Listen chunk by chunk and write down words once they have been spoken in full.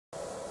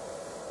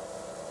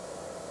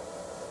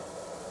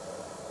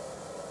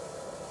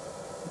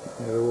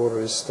Yeah, the water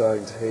is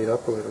starting to heat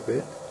up a little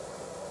bit.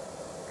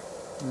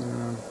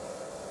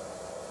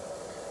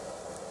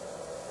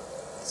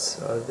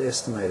 So I'd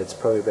estimate it's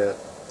probably about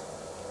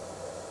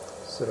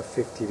sort of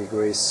 50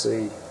 degrees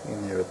C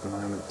in there at the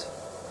moment.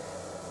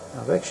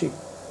 I've actually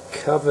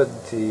covered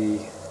the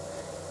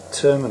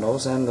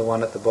terminals and the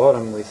one at the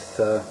bottom with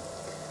a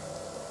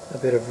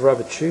bit of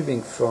rubber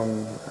tubing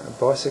from a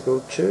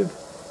bicycle tube.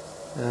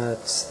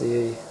 It's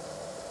the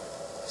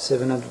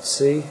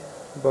 700C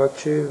bike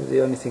tube, the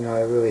only thing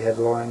I really had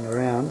lying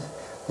around.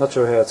 Not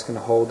sure how it's going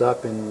to hold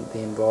up in the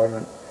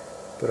environment,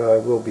 but I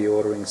will be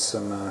ordering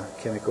some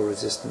chemical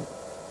resistant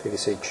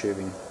PVC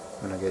tubing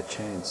when I get a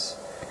chance.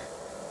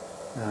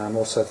 I'm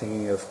also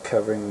thinking of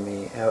covering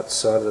the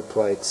outside of the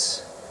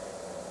plates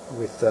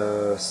with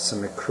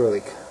some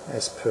acrylic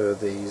as per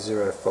the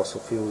Zero Fossil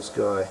Fuels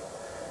guy,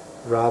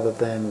 rather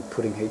than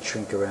putting heat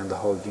shrink around the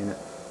whole unit.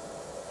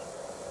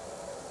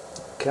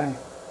 Okay,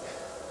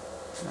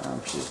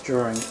 she's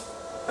drawing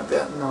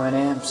about 9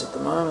 amps at the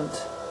moment.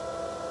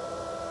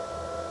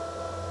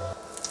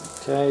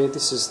 Okay,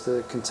 this is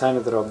the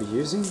container that I'll be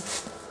using.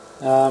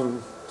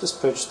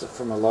 Just purchased it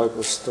from a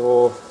local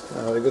store.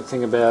 The good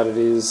thing about it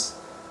is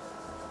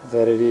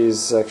that it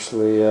is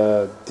actually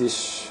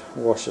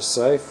dishwasher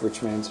safe,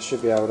 which means it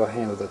should be able to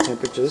handle the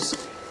temperatures.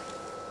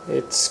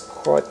 It's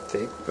quite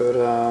thick, but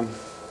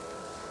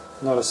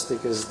not as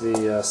thick as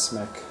the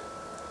Smack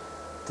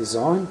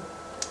design.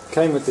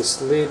 Came with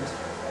this lid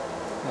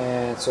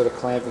and sort of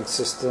clamping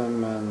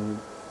system, and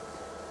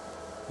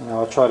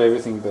I tried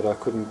everything but I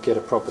couldn't get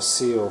a proper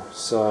seal,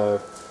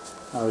 so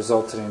I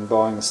resulted in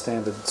buying the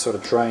standard sort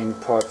of drain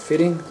pipe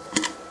fitting.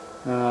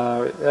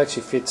 It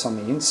actually fits on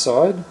the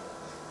inside,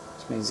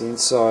 which means the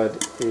inside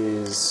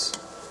is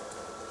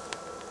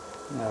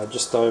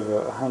just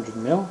over 100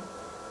 mil.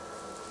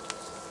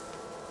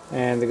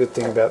 And the good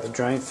thing about the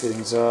drain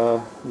fittings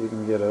are you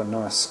can get a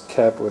nice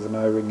cap with an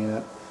O-ring in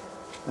it.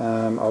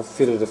 I've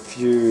fitted a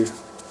few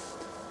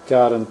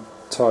garden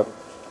type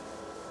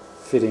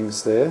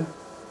fittings there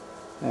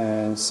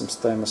and some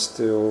stainless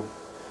steel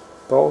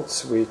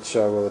bolts which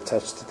I will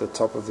attach to the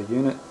top of the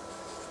unit.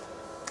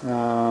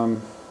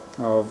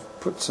 I've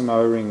put some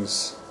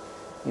O-rings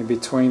in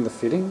between the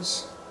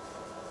fittings,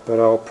 but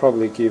I'll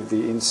probably give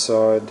the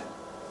inside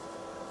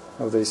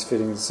of these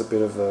fittings a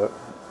bit of a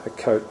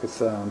coat with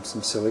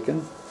some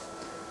silicone.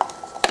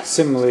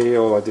 Similarly,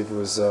 all I did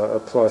was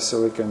apply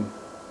silicone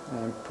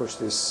and push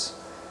this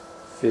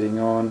fitting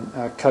on,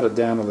 cut it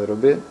down a little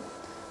bit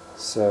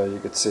so you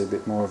could see a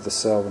bit more of the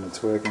cell when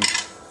it's working.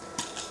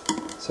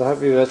 So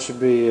hopefully that should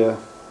be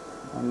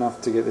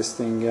enough to get this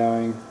thing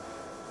going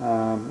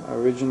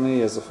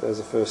originally as a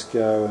first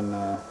go, and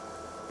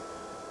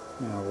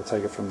we'll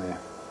take it from there.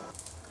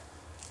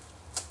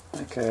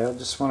 Okay, I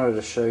just wanted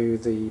to show you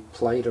the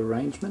plate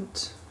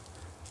arrangement.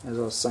 As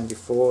I was saying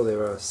before,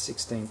 there are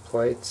 16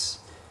 plates.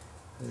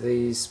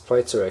 These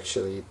plates are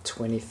actually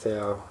 20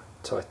 thou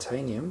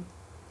titanium.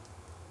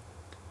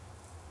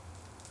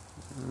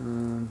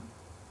 You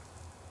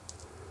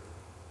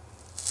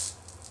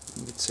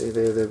can see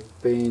there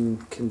they've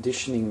been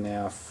conditioning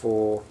now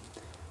for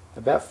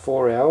about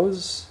 4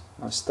 hours.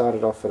 I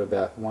started off at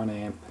about 1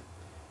 amp,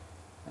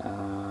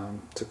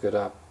 took it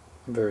up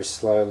very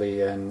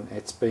slowly, and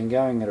it's been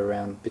going at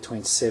around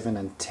between 7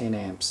 and 10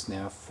 amps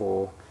now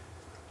for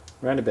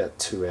around about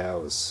 2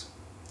 hours.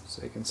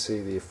 So you can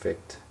see the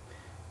effect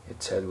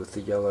it's had with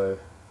the yellow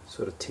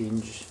sort of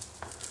tinge,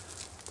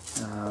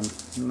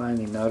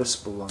 mainly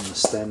noticeable on the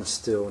stainless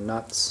steel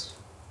nuts,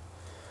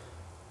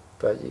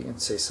 but you can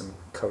see some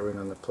colouring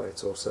on the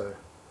plates also.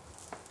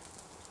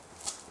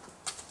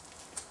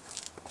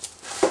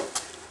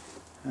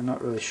 I'm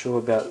not really sure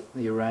about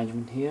the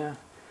arrangement here.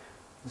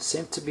 There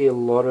seems to be a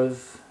lot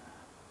of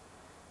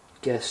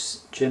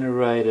gas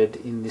generated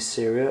in this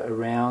area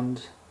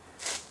around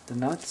the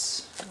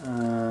nuts.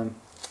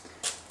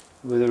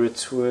 Whether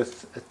it's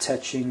worth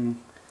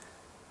attaching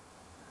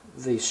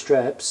these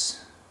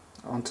straps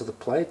onto the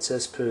plates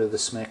as per the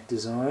Smack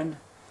design,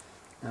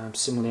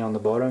 similarly on the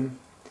bottom.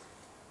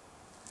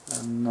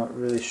 I'm not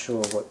really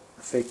sure what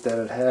effect that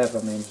would have.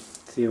 I mean,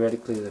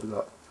 theoretically they've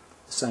got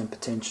the same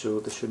potential,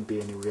 there shouldn't be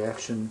any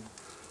reaction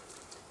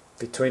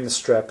between the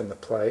strap and the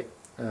plate,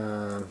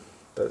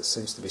 but it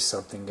seems to be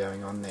something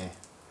going on there.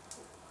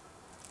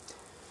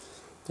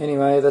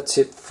 Anyway, that's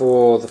it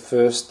for the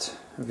first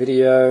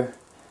video.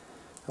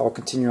 I'll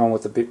continue on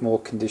with a bit more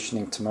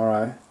conditioning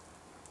tomorrow,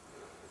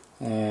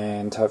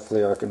 and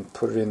hopefully I can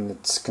put it in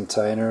its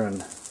container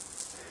and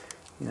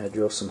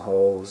drill some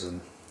holes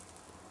and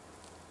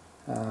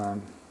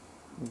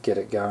get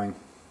it going.